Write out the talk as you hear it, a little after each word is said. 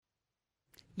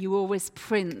you always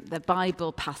print the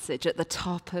Bible passage at the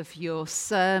top of your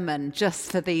sermon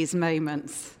just for these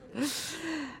moments.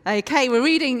 Okay, we're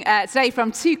reading today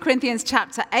from 2 Corinthians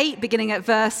chapter 8, beginning at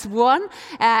verse 1.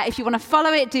 If you want to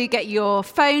follow it, do get your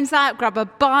phones out, grab a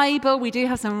Bible. We do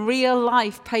have some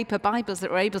real-life paper Bibles that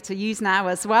we're able to use now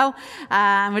as well.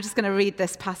 And we're just going to read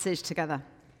this passage together.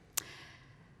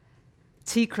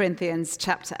 2 Corinthians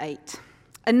chapter 8.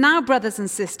 And now, brothers and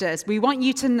sisters, we want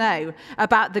you to know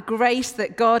about the grace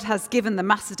that God has given the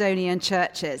Macedonian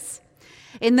churches.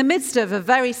 In the midst of a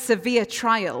very severe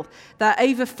trial, their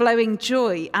overflowing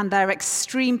joy and their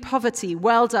extreme poverty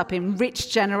welled up in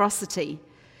rich generosity.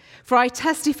 For I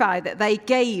testify that they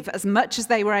gave as much as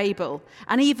they were able,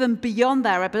 and even beyond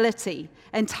their ability,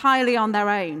 entirely on their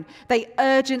own. They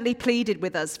urgently pleaded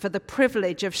with us for the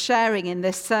privilege of sharing in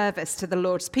this service to the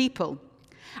Lord's people.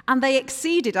 And they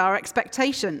exceeded our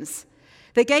expectations.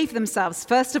 They gave themselves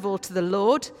first of all to the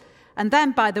Lord, and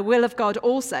then by the will of God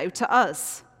also to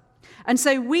us. And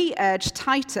so we urge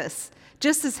Titus,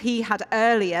 just as he had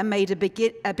earlier made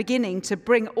a beginning to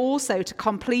bring also to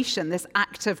completion this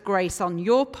act of grace on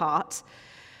your part.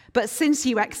 But since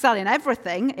you excel in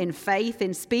everything, in faith,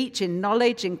 in speech, in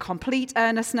knowledge, in complete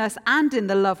earnestness, and in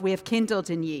the love we have kindled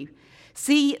in you,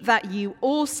 see that you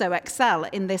also excel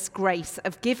in this grace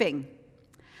of giving.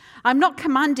 I'm not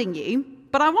commanding you,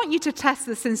 but I want you to test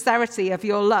the sincerity of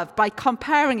your love by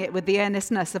comparing it with the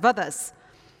earnestness of others.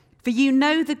 For you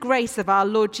know the grace of our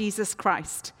Lord Jesus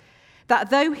Christ, that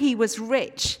though he was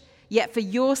rich, yet for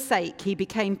your sake he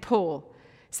became poor,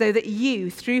 so that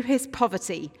you, through his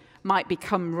poverty, might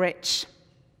become rich.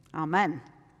 Amen.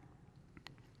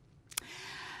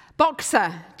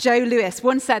 Boxer Joe Louis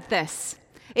once said this: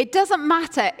 "It doesn't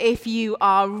matter if you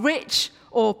are rich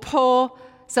or poor,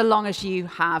 so long as you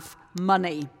have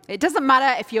money." It doesn't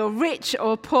matter if you're rich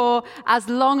or poor, as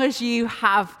long as you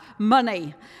have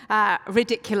money.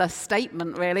 Ridiculous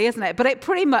statement, really, isn't it? But it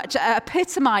pretty much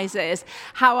epitomizes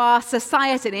how our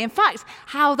society, in fact,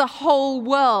 how the whole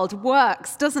world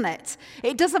works, doesn't it?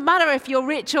 It doesn't matter if you're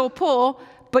rich or poor,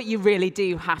 but you really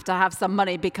do have to have some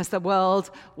money because the world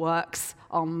works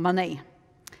on money.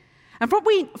 And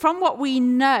from what we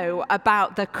know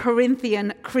about the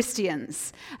Corinthian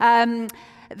Christians,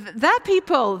 they're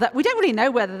people that we don't really know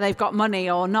whether they've got money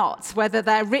or not, whether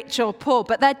they're rich or poor,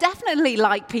 but they're definitely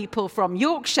like people from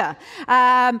Yorkshire.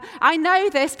 I know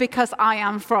this because I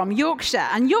am from Yorkshire,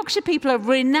 and Yorkshire people are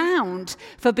renowned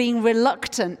for being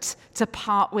reluctant to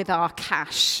part with our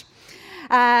cash.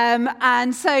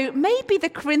 And so maybe the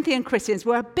Corinthian Christians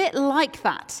were a bit like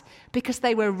that because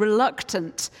they were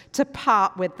reluctant to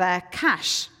part with their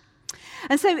cash.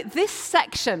 And so this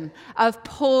section of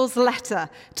Paul's letter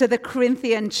to the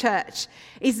Corinthian church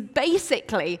is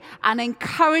basically an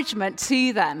encouragement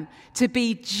to them to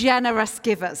be generous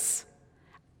givers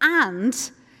and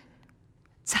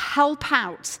to help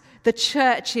out the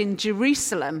church in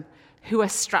Jerusalem who are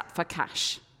strapped for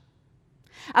cash.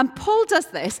 And Paul does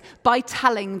this by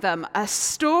telling them a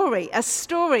story,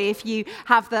 if you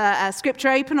have the scripture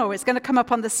open, or it's going to come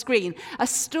up on the screen, a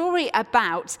story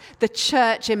about the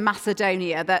church in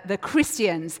Macedonia, the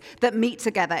Christians that meet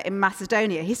together in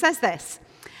Macedonia. He says this: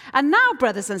 "And now,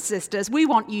 brothers and sisters, we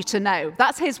want you to know."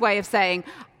 That's his way of saying,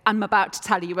 I'm about to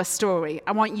tell you a story.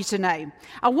 I want you to know.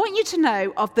 I want you to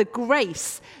know of the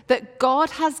grace that God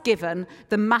has given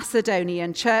the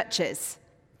Macedonian churches.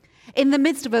 In the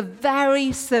midst of a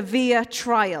very severe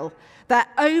trial, their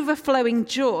overflowing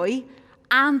joy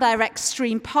and their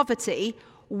extreme poverty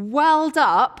welled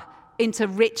up into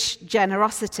rich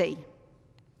generosity.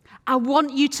 I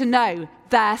want you to know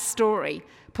their story,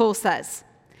 Paul says.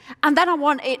 And then I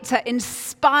want it to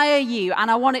inspire you,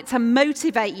 and I want it to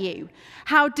motivate you.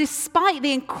 How despite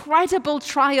the incredible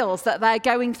trials that they're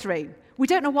going through, we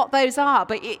don't know what those are,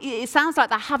 but it sounds like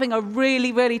they're having a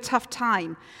really, really tough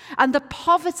time. And the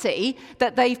poverty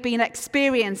that they've been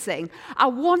experiencing, I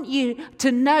want you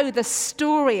to know the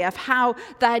story of how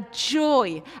their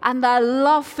joy and their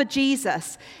love for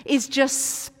Jesus is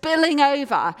just spilling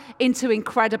over into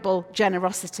incredible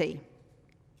generosity.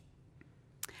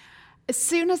 As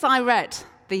soon as I read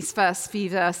these first few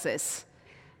verses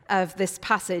of this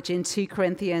passage in 2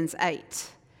 Corinthians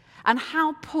 8, and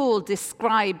how Paul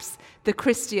describes the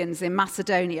Christians in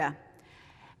Macedonia,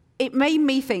 it made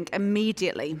me think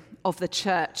immediately of the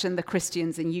church and the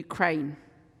Christians in Ukraine.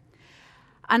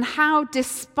 And how,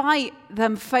 despite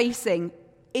them facing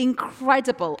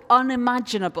incredible,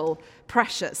 unimaginable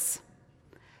pressures,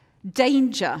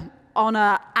 danger on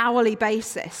an hourly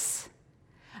basis,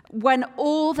 when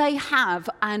all they have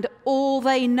and all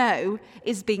they know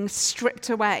is being stripped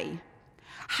away,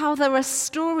 how there are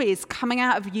stories coming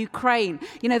out of Ukraine.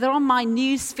 They're on my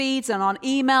news feeds and on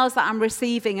emails that I'm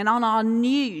receiving and on our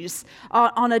news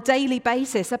on a daily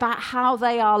basis about how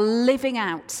they are living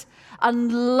out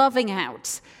and loving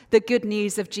out the good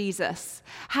news of Jesus,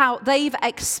 how they've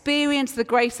experienced the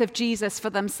grace of Jesus for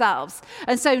themselves.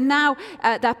 And so now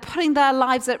they're putting their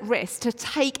lives at risk to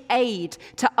take aid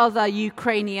to other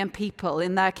Ukrainian people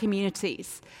in their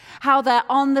communities. How they're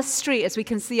on the street, as we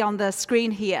can see on the screen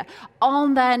here,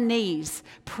 on their knees,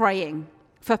 praying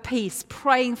for peace,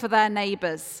 praying for their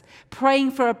neighbors,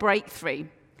 praying for a breakthrough.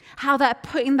 How they're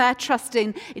putting their trust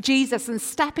in Jesus and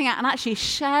stepping out and actually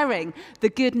sharing the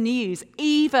good news,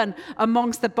 even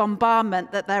amongst the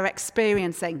bombardment that they're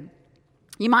experiencing.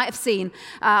 You might have seen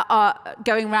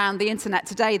going around the internet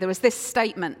today, there was this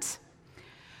statement.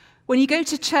 When you go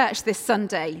to church this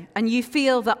Sunday and you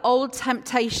feel the old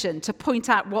temptation to point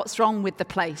out what's wrong with the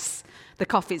place, the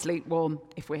coffee's lukewarm,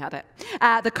 if we had it.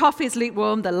 The coffee's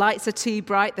lukewarm, the lights are too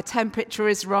bright, the temperature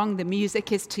is wrong, the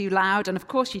music is too loud, and of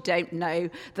course you don't know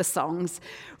the songs.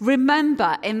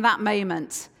 Remember, in that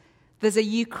moment, there's a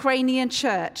Ukrainian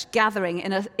church gathering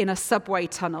in a subway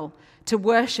tunnel to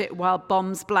worship while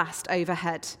bombs blast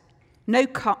overhead. No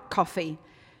coffee,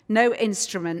 no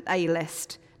instrument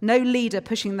A-list, no leader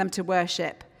pushing them to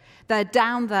worship. They're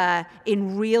down there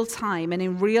in real time and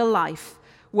in real life,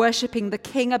 worshipping the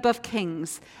King above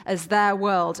kings as their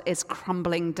world is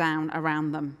crumbling down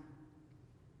around them.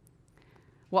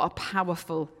 What a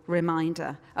powerful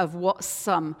reminder of what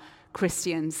some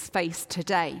Christians face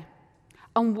today.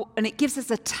 And it gives us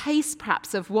a taste,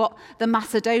 perhaps, of what the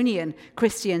Macedonian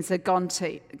Christians had gone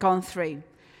through.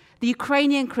 The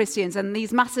Ukrainian Christians and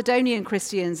these Macedonian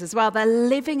Christians as well, they're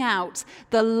living out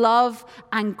the love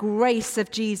and grace of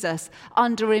Jesus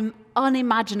under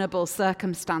unimaginable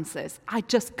circumstances. I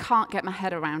just can't get my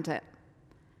head around it.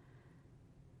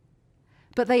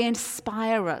 But they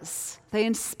inspire us. They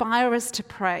inspire us to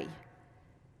pray.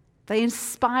 They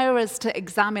inspire us to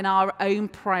examine our own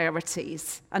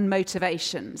priorities and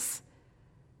motivations.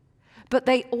 But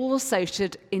they also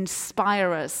should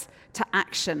inspire us to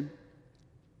action.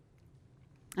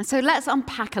 And so let's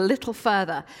unpack a little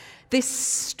further this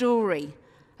story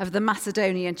of the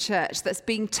Macedonian church that's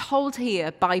being told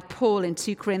here by Paul in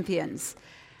 2 Corinthians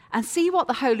and see what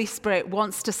the Holy Spirit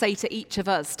wants to say to each of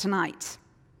us tonight.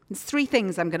 There's 3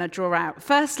 things I'm going to draw out.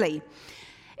 Firstly,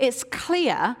 it's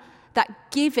clear that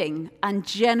giving and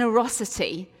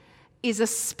generosity is a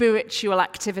spiritual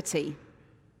activity.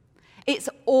 It's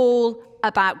all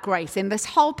about grace. In this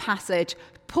whole passage,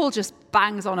 Paul just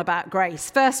bangs on about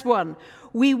grace. Verse 1,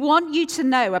 we want you to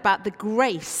know about the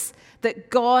grace that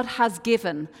God has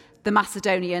given the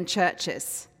Macedonian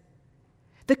churches.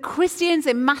 The Christians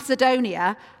in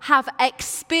Macedonia have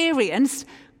experienced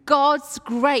God's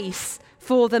grace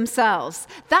for themselves.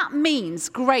 That means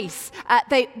grace.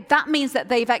 That means that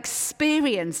they've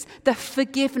experienced the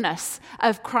forgiveness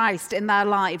of Christ in their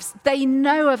lives. They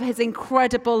know of his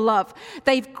incredible love.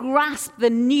 They've grasped the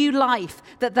new life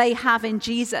that they have in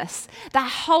Jesus. They're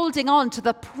holding on to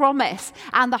the promise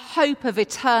and the hope of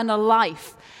eternal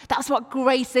life. That's what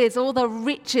grace is, all the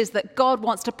riches that God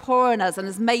wants to pour on us and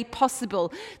has made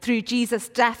possible through Jesus'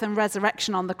 death and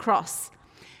resurrection on the cross.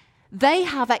 They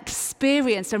have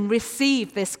experienced and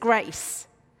received this grace.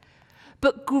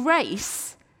 But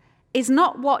grace is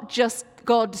not just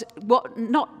what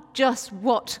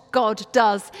God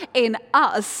does in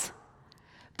us,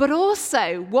 but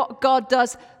also what God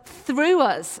does through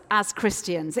us as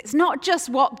Christians. It's not just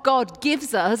what God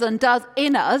gives us and does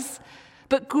in us,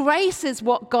 but grace is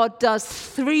what God does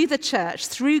through the church,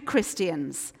 through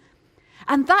Christians.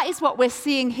 And that is what we're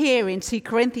seeing here in 2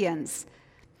 Corinthians.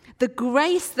 The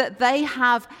grace that they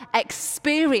have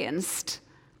experienced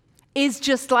is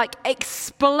just like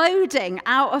exploding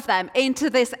out of them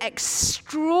into this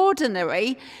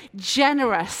extraordinary,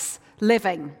 generous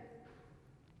living.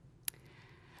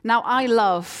 Now, I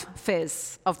love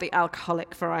fizz of the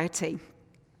alcoholic variety.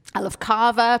 I love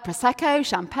Cava, Prosecco,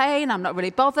 Champagne. I'm not really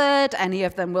bothered. Any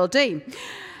of them will do.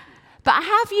 But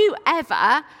have you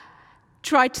ever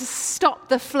tried to stop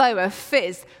the flow of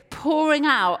fizz pouring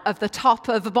out of the top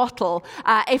of a bottle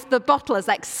if the bottle has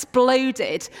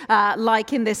exploded,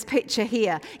 like in this picture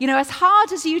here? As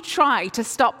hard as you try to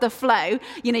stop the flow,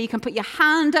 you can put your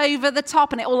hand over the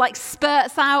top and it all like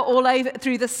spurts out all over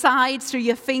through the sides, through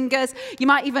your fingers. You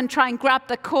might even try and grab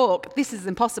the cork. This is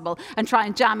impossible. And try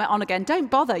and jam it on again.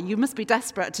 Don't bother. You must be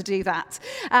desperate to do that.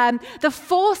 The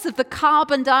force of the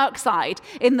carbon dioxide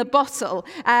in the bottle,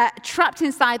 trapped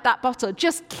inside that bottle,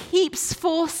 just keeps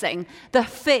forcing the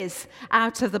fizz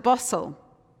out of the bottle.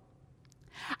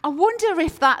 I wonder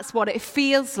if that's what it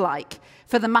feels like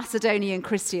for the Macedonian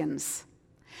Christians.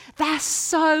 They're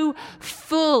so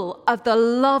full of the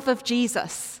love of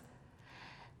Jesus.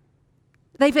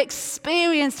 They've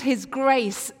experienced his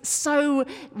grace so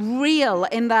real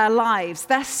in their lives.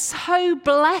 They're so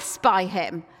blessed by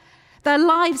him. Their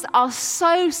lives are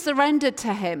so surrendered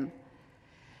to him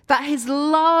that his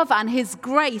love and his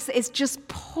grace is just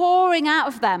pouring out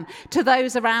of them to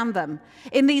those around them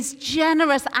in these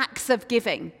generous acts of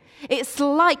giving. It's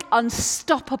like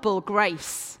unstoppable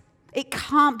grace. It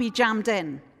can't be jammed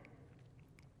in.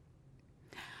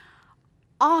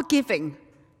 Our giving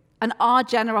and our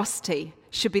generosity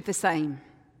should be the same.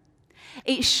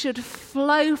 It should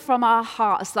flow from our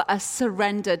hearts that are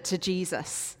surrendered to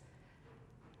Jesus.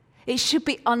 It should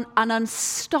be an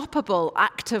unstoppable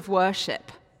act of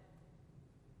worship.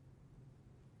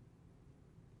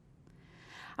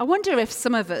 I wonder if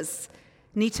some of us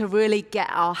need to really get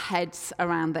our heads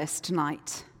around this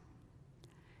tonight.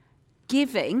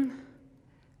 Giving,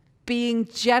 being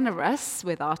generous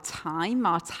with our time,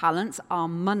 our talents, our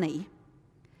money,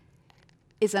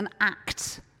 is an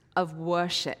act of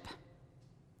worship.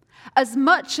 As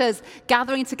much as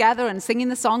gathering together and singing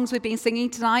the songs we've been singing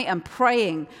tonight and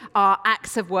praying are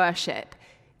acts of worship,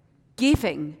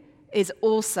 giving is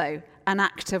also an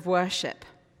act of worship.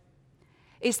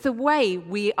 It's the way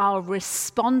we are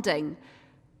responding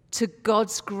to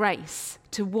God's grace,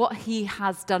 to what he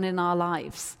has done in our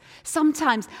lives.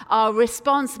 Sometimes our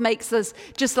response makes us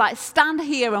just like stand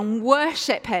here and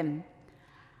worship him.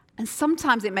 And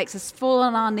sometimes it makes us fall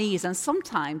on our knees, and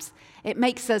sometimes it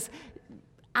makes us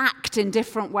act in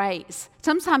different ways.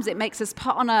 Sometimes it makes us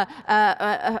put on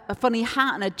a funny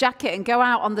hat and a jacket and go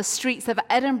out on the streets of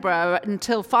Edinburgh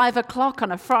until 5 o'clock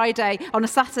on a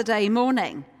Saturday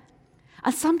morning.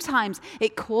 And sometimes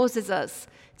it causes us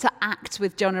to act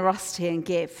with generosity and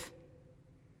give.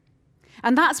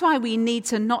 And that's why we need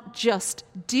to not just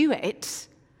do it,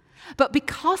 but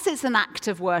because it's an act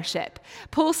of worship.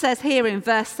 Paul says here in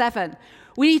verse 7,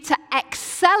 we need to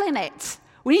excel in it.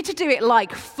 We need to do it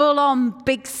like full-on,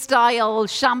 big-style,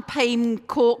 champagne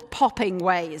cork popping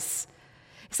ways.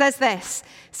 It says this,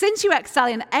 since you excel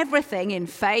in everything, in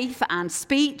faith and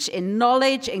speech, in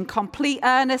knowledge, in complete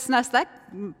earnestness, they're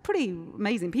pretty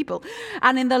amazing people,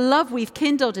 and in the love we've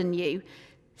kindled in you,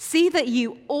 see that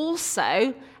you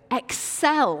also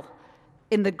excel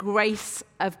in the grace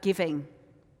of giving.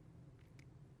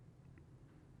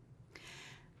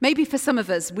 Maybe for some of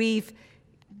us, we've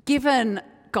given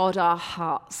God our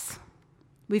hearts.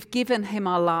 We've given him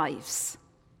our lives.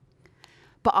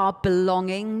 But our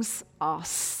belongings, our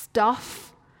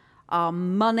stuff, our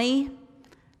money,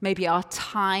 maybe our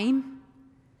time,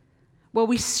 well,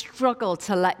 we struggle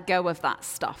to let go of that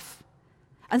stuff.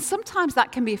 And sometimes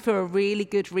that can be for a really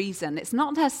good reason. It's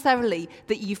not necessarily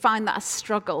that you find that a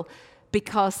struggle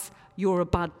because you're a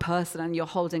bad person and you're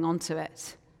holding on to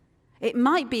it. It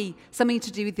might be something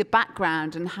to do with your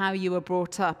background and how you were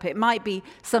brought up. It might be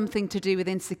something to do with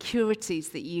insecurities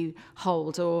that you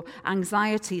hold or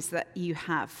anxieties that you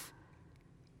have.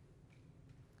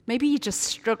 Maybe you just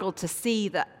struggle to see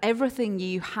that everything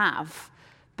you have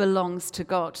belongs to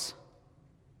God.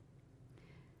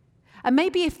 And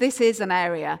maybe if this is an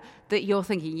area that you're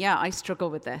thinking, yeah, I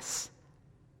struggle with this,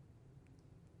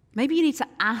 maybe you need to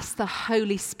ask the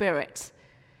Holy Spirit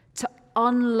to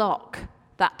unlock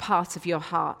that part of your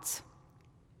heart,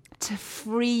 to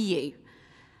free you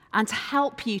and to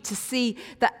help you to see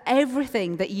that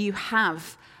everything that you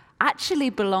have actually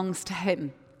belongs to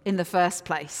him in the first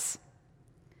place.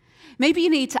 Maybe you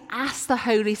need to ask the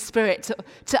Holy Spirit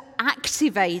to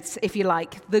activate, if you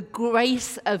like, the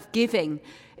grace of giving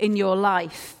in your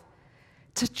life,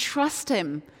 to trust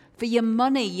him for your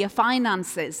money, your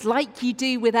finances, like you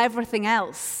do with everything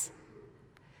else.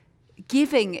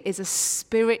 Giving is a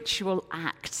spiritual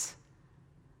act.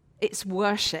 It's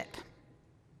worship.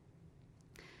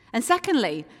 And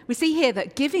secondly, we see here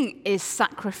that giving is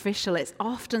sacrificial. It's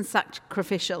often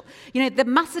sacrificial. You know, the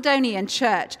Macedonian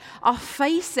church are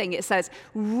facing, it says,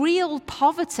 real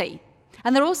poverty.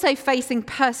 And they're also facing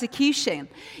persecution.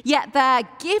 Yet their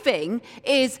giving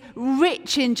is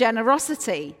rich in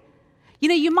generosity. You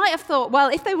know, you might have thought, well,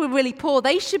 if they were really poor,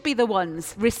 they should be the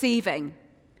ones receiving.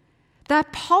 Their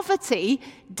poverty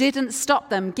didn't stop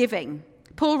them giving.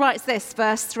 Paul writes this,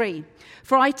 verse 3,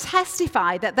 "For I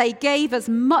testify that they gave as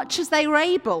much as they were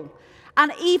able,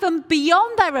 and even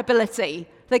beyond their ability,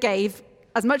 they gave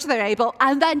as much as they were able,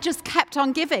 and then just kept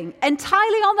on giving,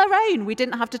 entirely on their own. We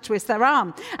didn't have to twist their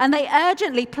arm. And they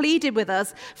urgently pleaded with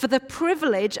us for the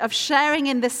privilege of sharing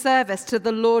in this service to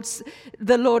the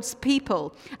Lord's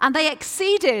people. And they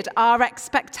exceeded our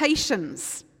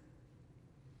expectations."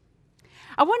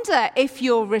 I wonder if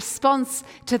your response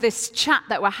to this chat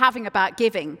that we're having about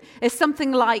giving is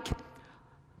something like,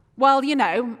 well,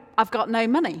 I've got no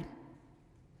money,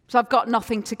 so I've got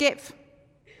nothing to give.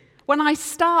 When I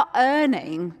start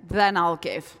earning, then I'll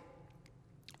give.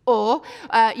 Or,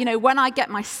 when I get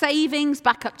my savings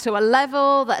back up to a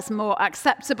level that's more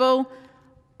acceptable,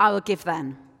 I will give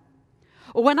then.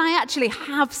 Or when I actually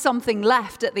have something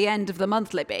left at the end of the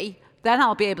month, Libby, then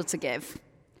I'll be able to give.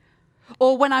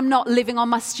 Or when I'm not living on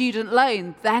my student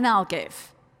loan, then I'll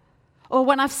give. Or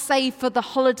when I've saved for the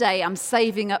holiday I'm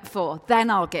saving up for, then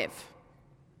I'll give.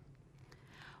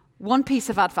 One piece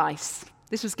of advice,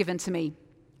 this was given to me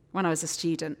when I was a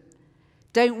student.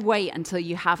 Don't wait until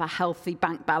you have a healthy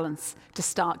bank balance to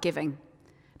start giving,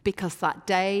 because that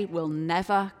day will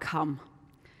never come.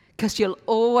 Because you'll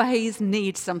always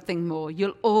need something more.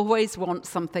 You'll always want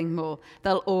something more.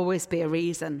 There'll always be a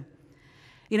reason.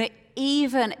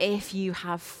 Even if you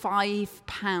have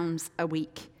 £5 a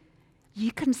week,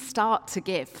 you can start to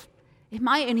give. It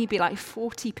might only be like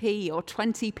 40p or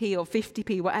 20p or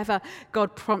 50p, whatever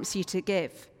God prompts you to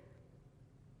give.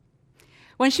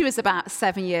 When she was about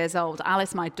 7 years old,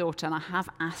 Alice, my daughter, and I have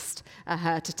asked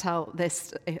her to tell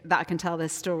this, that I can tell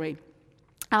this story.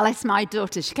 Alice, my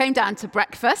daughter, she came down to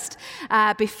breakfast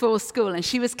before school, and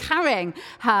she was carrying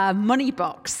her money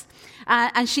box.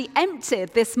 And she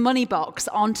emptied this money box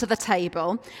onto the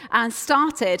table and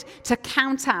started to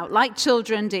count out, like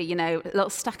children do, a little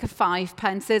stack of 5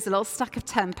 pences, a little stack of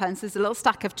 10 pences, a little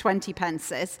stack of 20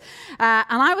 pences.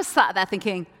 And I was sat there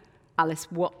thinking, Alice,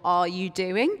 what are you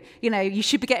doing? You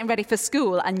should be getting ready for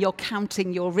school and you're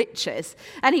counting your riches.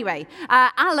 Anyway,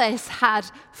 Alice had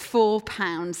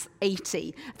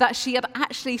 £4.80 that she had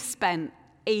actually spent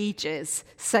ages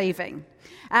saving.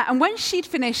 And when she'd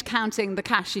finished counting the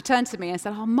cash, she turned to me and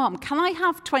said, "Oh, Mum, can I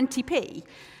have 20p?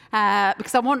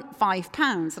 Because I want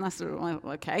 £5. And I said, well,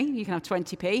 okay, you can have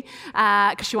 20p,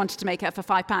 because she wanted to make it up for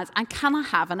 £5. And can I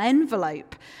have an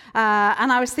envelope?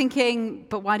 And I was thinking,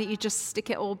 but why don't you just stick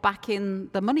it all back in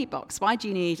the money box? Why do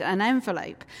you need an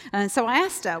envelope? And so I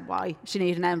asked her why she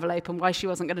needed an envelope and why she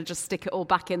wasn't going to just stick it all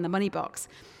back in the money box.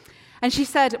 And she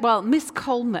said, well, Miss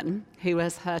Coleman, who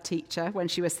was her teacher when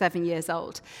she was 7 years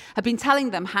old, had been telling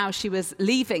them how she was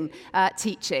leaving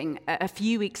teaching a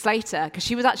few weeks later, because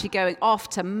she was actually going off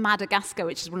to Madagascar,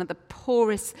 which is one of the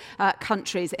poorest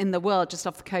countries in the world, just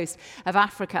off the coast of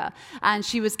Africa. And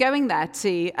she was going there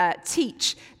to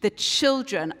teach the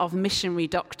children of missionary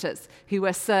doctors who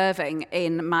were serving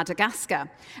in Madagascar.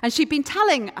 And she'd been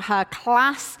telling her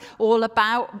class all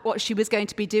about what she was going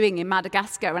to be doing in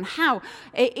Madagascar and how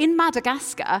in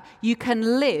Madagascar you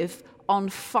can live on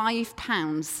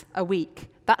 £5 a week.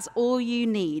 That's all you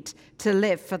need to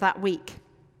live for that week.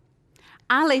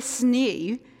 Alice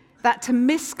knew that to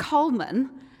Miss Coleman,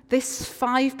 this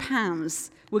 £5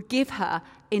 would give her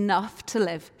enough to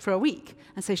live for a week.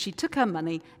 And so she took her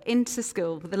money into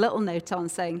school with a little note on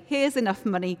saying, here's enough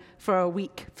money for a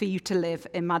week for you to live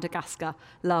in Madagascar.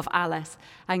 Love, Alice.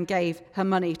 And gave her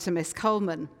money to Miss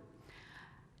Coleman.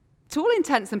 To all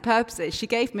intents and purposes, she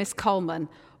gave Miss Coleman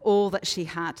all that she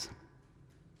had.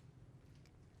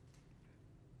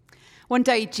 One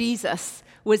day, Jesus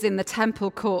was in the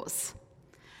temple courts,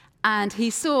 and he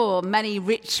saw many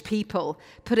rich people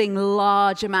putting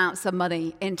large amounts of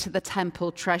money into the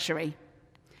temple treasury.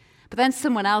 But then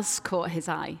someone else caught his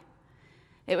eye.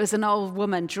 It was an old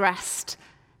woman dressed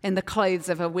in the clothes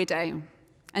of a widow.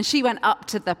 And she went up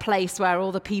to the place where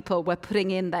all the people were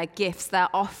putting in their gifts, their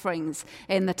offerings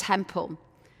in the temple.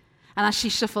 And as she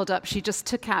shuffled up, she just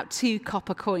took out 2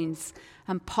 copper coins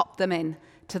and popped them in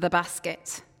to the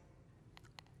basket.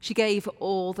 She gave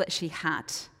all that she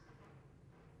had.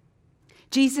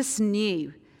 Jesus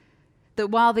knew that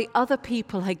while the other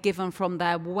people had given from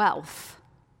their wealth,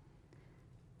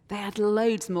 they had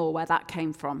loads more where that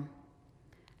came from.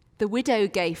 The widow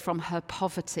gave from her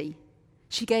poverty.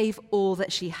 She gave all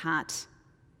that she had.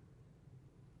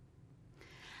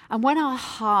 And when our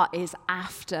heart is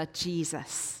after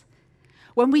Jesus,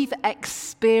 when we've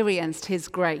experienced his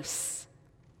grace,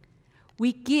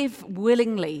 we give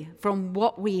willingly from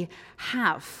what we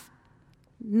have,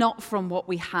 not from what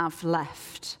we have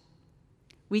left.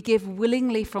 We give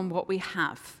willingly from what we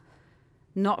have,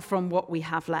 not from what we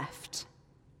have left.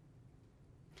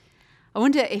 I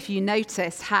wonder if you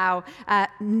notice how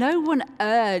no one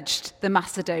urged the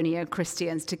Macedonian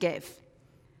Christians to give.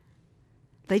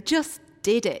 They just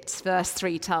did it, verse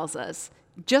 3 tells us,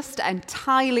 just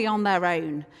entirely on their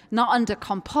own, not under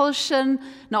compulsion,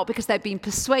 not because they'd been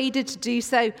persuaded to do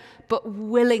so, but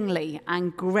willingly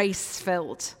and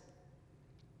grace-filled.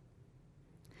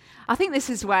 I think this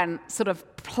is when sort of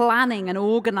planning and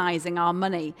organizing our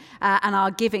money and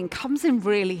our giving comes in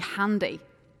really handy.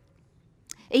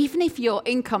 Even if your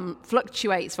income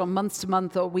fluctuates from month to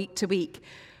month or week to week,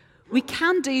 we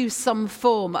can do some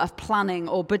form of planning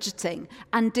or budgeting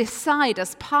and decide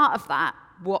as part of that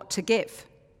what to give.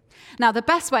 Now, the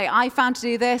best way I found to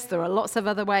do this, there are lots of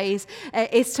other ways,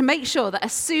 is to make sure that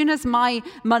as soon as my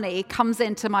money comes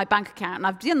into my bank account, and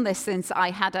I've done this since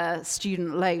I had a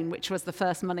student loan, which was the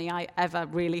first money I ever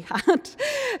really had,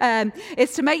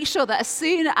 is to make sure that as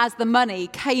soon as the money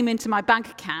came into my bank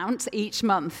account each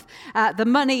month, the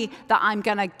money that I'm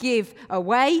going to give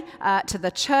away to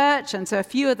the church and to a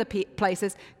few other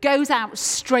places goes out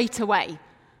straight away.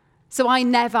 So I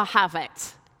never have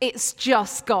it. It's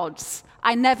just God's.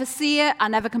 I never see it. I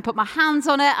never can put my hands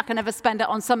on it. I can never spend it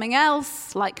on something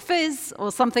else, like fizz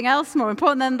or something else more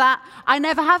important than that. I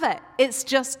never have it. It's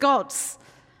just God's.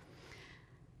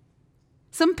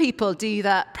 Some people do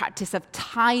the practice of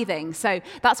tithing. So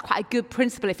that's quite a good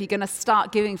principle if you're going to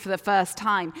start giving for the first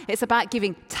time. It's about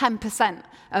giving 10%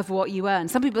 of what you earn.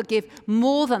 Some people give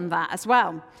more than that as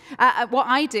well. What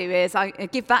I do is I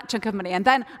give that chunk of money, and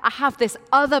then I have this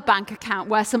other bank account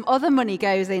where some other money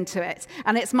goes into it,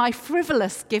 and it's my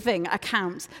frivolous giving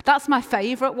account. That's my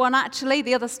favorite one, actually.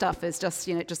 The other stuff is just,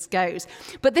 it just goes.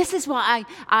 But this is what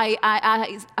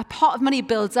a pot of money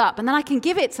builds up, and then I can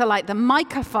give it to like the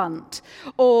Micah Fund,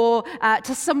 or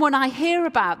to someone I hear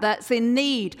about that's in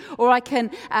need, or I can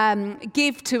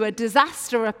give to a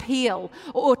disaster appeal,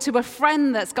 or to a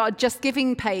friend that's got a Just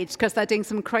Giving page because they're doing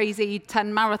some crazy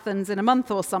 10 marathons in a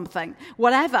month or something,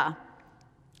 whatever.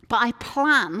 But I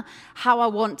plan how I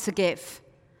want to give.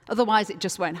 Otherwise, it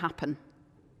just won't happen.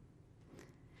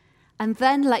 And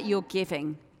then let your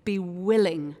giving be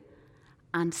willing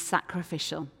and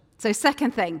sacrificial. So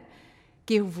second thing,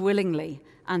 give willingly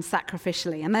and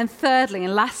sacrificially. And then thirdly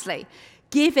and lastly,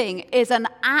 giving is an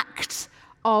act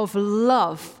of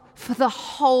love for the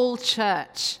whole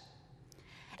church.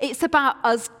 It's about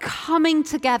us coming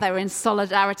together in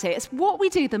solidarity. It's what we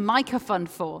do the Micah Fund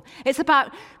for. It's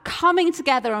about coming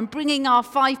together and bringing our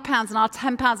 £5 and our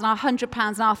 £10 and our £100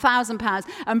 and our £1,000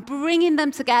 and bringing them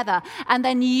together and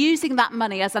then using that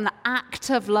money as an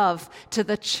act of love to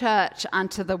the church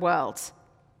and to the world.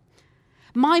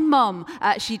 My mum,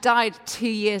 she died 2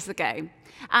 years ago.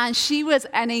 And she was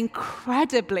an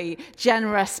incredibly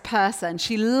generous person.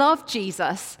 She loved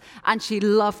Jesus and she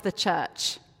loved the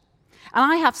church. And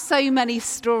I have so many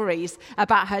stories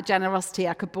about her generosity,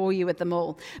 I could bore you with them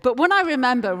all. But one I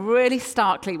remember really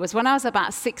starkly was when I was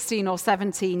about 16 or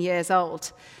 17 years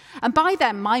old. And by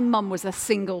then, my mum was a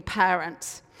single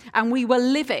parent. And we were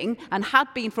living, and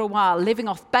had been for a while, living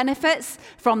off benefits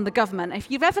from the government.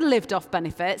 If you've ever lived off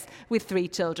benefits with 3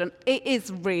 children, it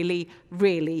is really,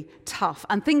 really tough.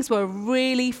 And things were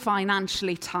really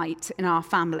financially tight in our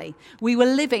family. We were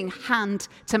living hand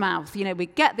to mouth.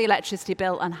 We'd get the electricity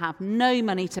bill and have no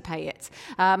money to pay it.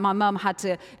 My mum had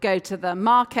to go to the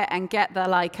market and get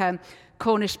the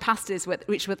Cornish pasties,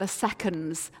 which were the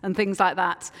seconds and things like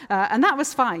that. And that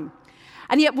was fine.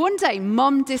 And yet one day,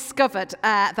 Mum discovered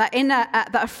that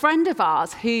a friend of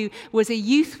ours who was a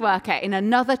youth worker in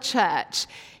another church,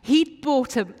 he'd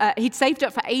saved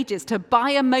up for ages to buy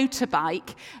a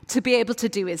motorbike to be able to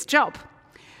do his job.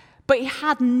 But he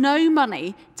had no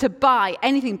money to buy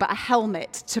anything but a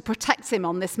helmet to protect him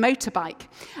on this motorbike.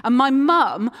 And my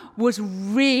mum was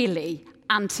really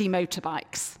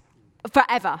anti-motorbikes.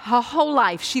 Forever, her whole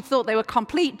life, she thought they were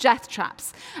complete death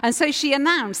traps. And so she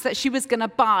announced that she was going to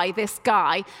buy this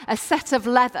guy a set of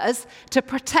leathers to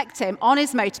protect him on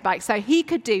his motorbike so he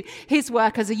could do his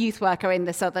work as a youth worker in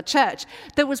this other church.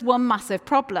 There was one massive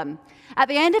problem. At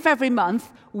the end of every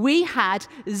month, we had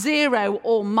 0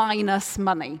 or minus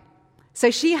money.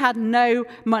 So she had no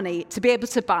money to be able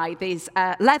to buy these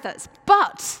leathers.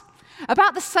 But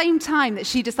about the same time that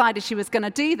she decided she was going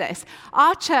to do this,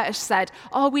 our church said,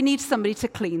 we need somebody to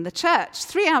clean the church.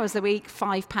 3 hours a week,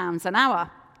 £5 an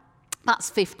hour. That's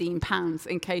 £15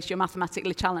 in case you're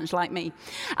mathematically challenged like me.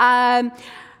 And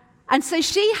so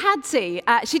she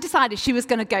decided she was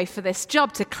going to go for this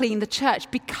job to clean the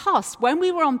church because when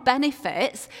we were on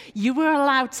benefits, you were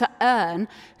allowed to earn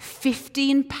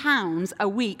 £15 a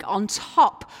week on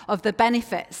top of the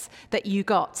benefits that you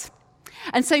got.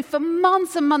 And so for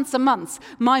months and months and months,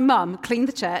 my mum cleaned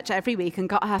the church every week and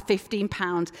got her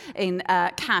 £15 in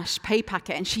cash pay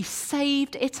packet. And she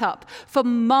saved it up for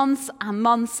months and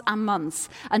months and months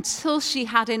until she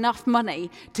had enough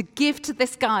money to give to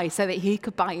this guy so that he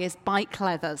could buy his bike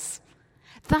leathers.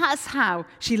 That's how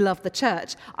she loved the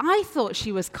church. I thought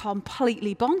she was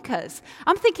completely bonkers.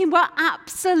 I'm thinking, we're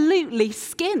absolutely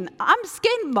skin. I'm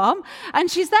skin, Mom.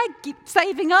 And she's there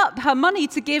saving up her money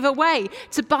to give away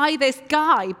to buy this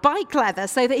guy bike leather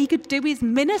so that he could do his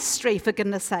ministry, for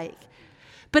goodness sake.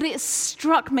 But it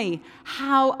struck me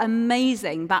how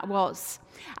amazing that was.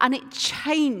 And it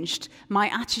changed my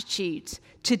attitude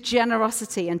to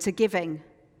generosity and to giving.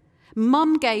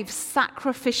 Mum gave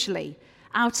sacrificially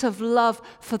out of love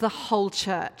for the whole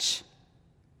church.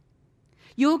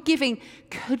 Your giving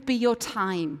could be your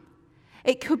time.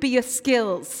 It could be your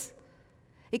skills.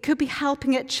 It could be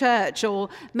helping at church or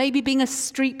maybe being a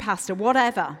street pastor,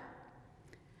 whatever.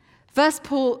 Verse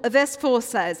 4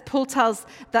 says, Paul tells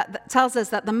us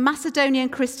that the Macedonian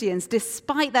Christians,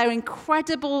 despite their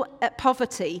incredible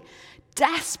poverty,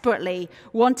 desperately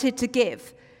wanted to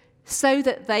give so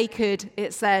that they could,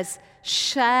 it says,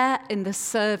 share in the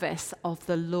service of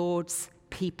the Lord's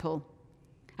people.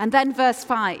 And then verse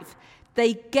 5,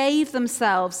 they gave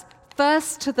themselves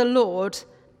first to the Lord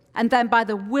and then by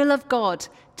the will of God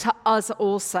to us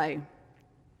also.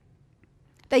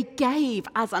 They gave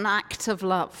as an act of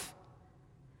love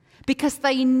because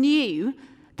they knew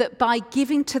that by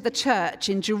giving to the church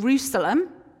in Jerusalem,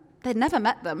 they'd never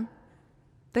met them.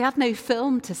 They had no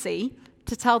film to see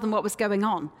to tell them what was going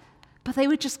on, but they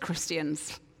were just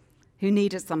Christians who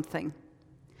needed something.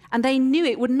 And they knew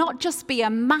it would not just be a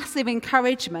massive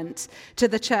encouragement to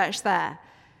the church there,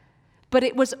 but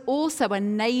it was also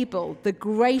enable the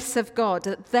grace of God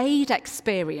that they'd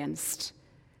experienced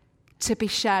to be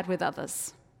shared with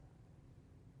others.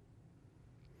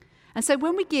 And so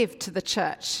when we give to the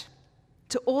church,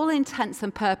 to all intents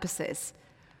and purposes,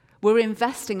 we're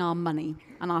investing our money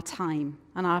and our time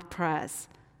and our prayers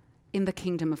in the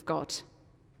kingdom of God.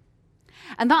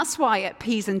 And that's why at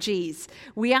P's and G's,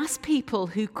 we ask people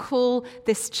who call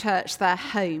this church their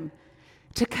home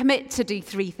to commit to do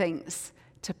three things: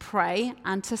 to pray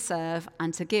and to serve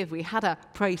and to give. We had a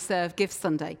Pray, Serve, Give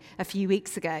Sunday a few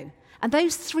weeks ago. And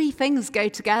those three things go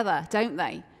together, don't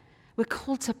they? We're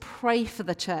called to pray for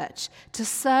the church, to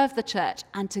serve the church,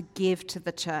 and to give to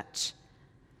the church.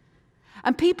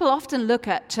 And people often look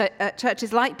at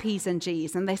churches like P's and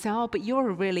G's and they say, oh, but you're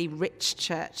a really rich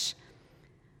church.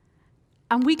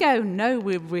 And we go, no,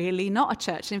 we're really not a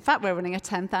church. In fact, we're running a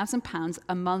 £10,000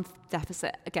 a month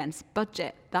deficit against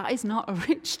budget. That is not a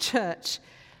rich church,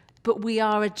 but we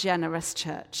are a generous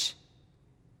church.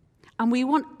 And we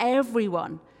want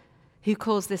everyone who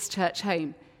calls this church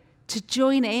home to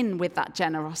join in with that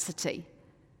generosity,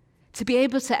 to be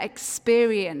able to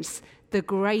experience the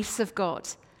grace of God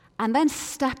and then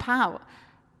step out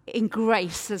in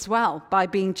grace as well by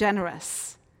being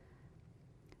generous.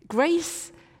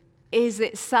 Grace is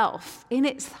in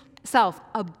itself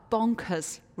a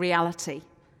bonkers reality.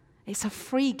 It's a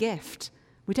free gift.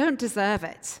 We don't deserve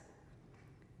it.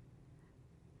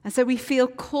 And so we feel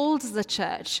called as a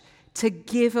church to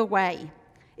give away,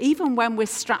 even when we're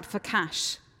strapped for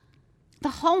cash. The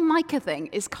whole Micah thing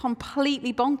is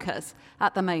completely bonkers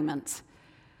at the moment.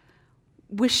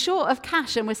 We're short of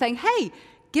cash and we're saying, hey,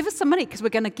 give us some money because we're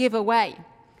going to give away.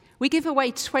 We give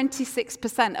away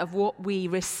 26% of what we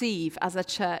receive as a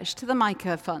church to the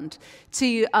Micah Fund,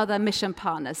 to other mission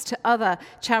partners, to other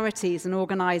charities and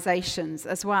organizations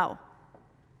as well.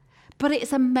 But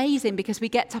it's amazing because we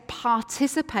get to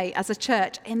participate as a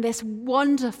church in this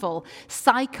wonderful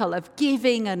cycle of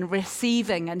giving and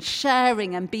receiving and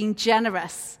sharing and being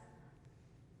generous.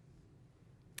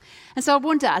 And so I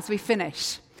wonder, as we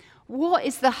finish, what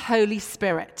is the Holy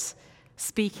Spirit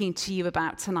speaking to you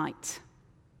about tonight?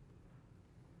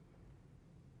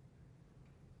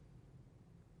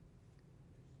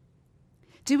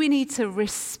 Do we need to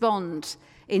respond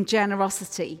in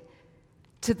generosity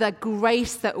to the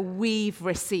grace that we've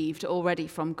received already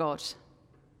from God?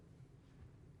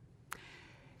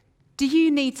 Do you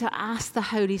need to ask the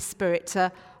Holy Spirit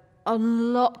to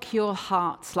unlock your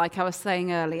heart, like I was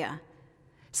saying earlier,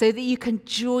 so that you can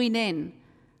join in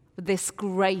with this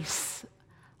grace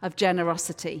of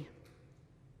generosity?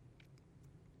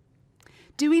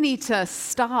 Do we need to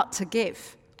start to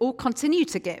give or continue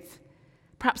to give?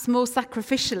 Perhaps more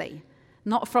sacrificially,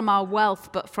 not from our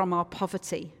wealth, but from our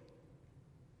poverty.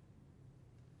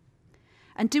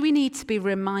 And do we need to be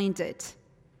reminded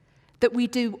that we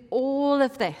do all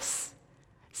of this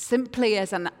simply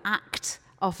as an act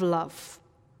of love,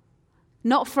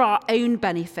 not for our own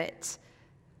benefit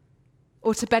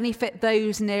or to benefit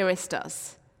those nearest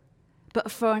us,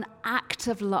 but for an act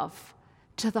of love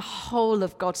to the whole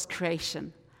of God's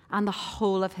creation and the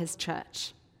whole of his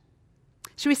church?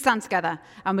 Should we stand together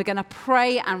and we're going to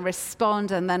pray and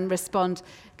respond and then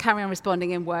carry on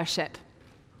responding in worship?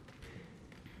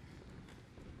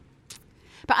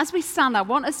 But as we stand, I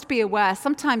want us to be aware.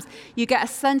 Sometimes you get a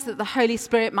sense that the Holy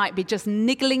Spirit might be just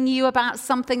niggling you about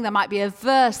something. There might be a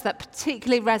verse that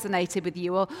particularly resonated with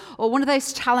you, or one of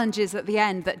those challenges at the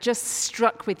end that just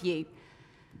struck with you.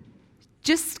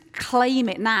 Just claim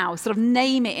it now, sort of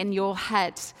name it in your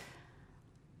head.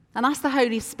 And ask the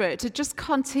Holy Spirit to just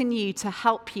continue to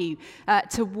help you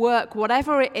to work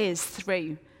whatever it is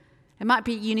through. It might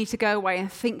be you need to go away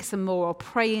and think some more or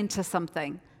pray into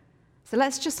something. So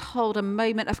let's just hold a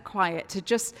moment of quiet to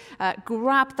just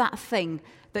grab that thing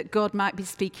that God might be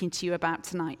speaking to you about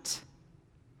tonight.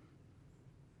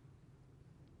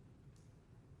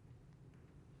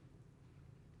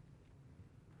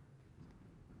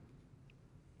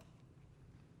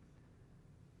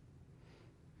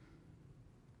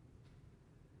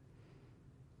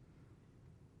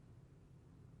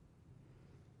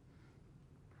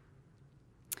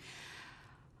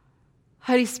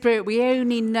 Holy Spirit, we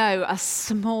only know a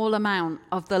small amount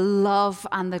of the love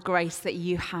and the grace that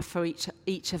you have for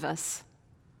each of us.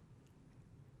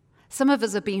 Some of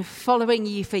us have been following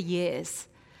you for years,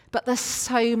 but there's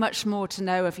so much more to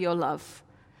know of your love.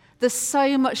 There's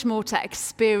so much more to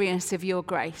experience of your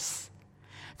grace.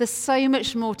 There's so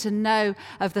much more to know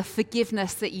of the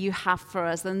forgiveness that you have for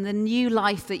us and the new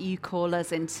life that you call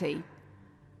us into.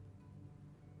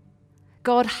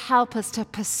 God, help us to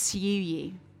pursue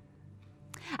you.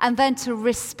 And then to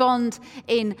respond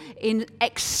in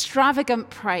extravagant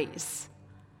praise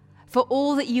for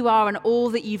all that you are and all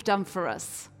that you've done for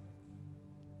us.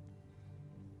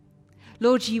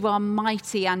 Lord, you are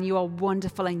mighty and you are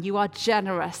wonderful and you are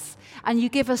generous and you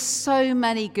give us so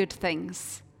many good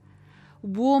things.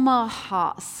 Warm our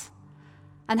hearts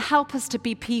and help us to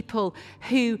be people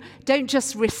who don't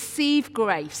just receive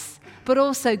grace, but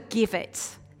also give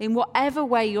it in whatever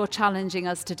way you're challenging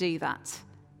us to do that.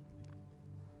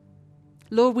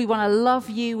 Lord, we want to love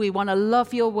you, we want to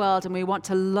love your world, and we want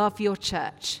to love your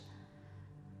church.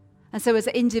 And so as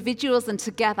individuals and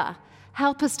together,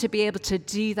 help us to be able to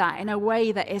do that in a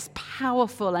way that is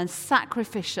powerful and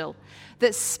sacrificial,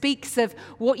 that speaks of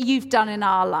what you've done in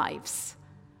our lives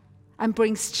and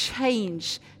brings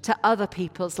change to other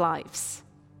people's lives.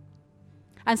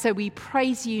 And so we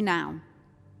praise you now.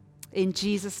 In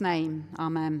Jesus' name,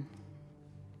 amen.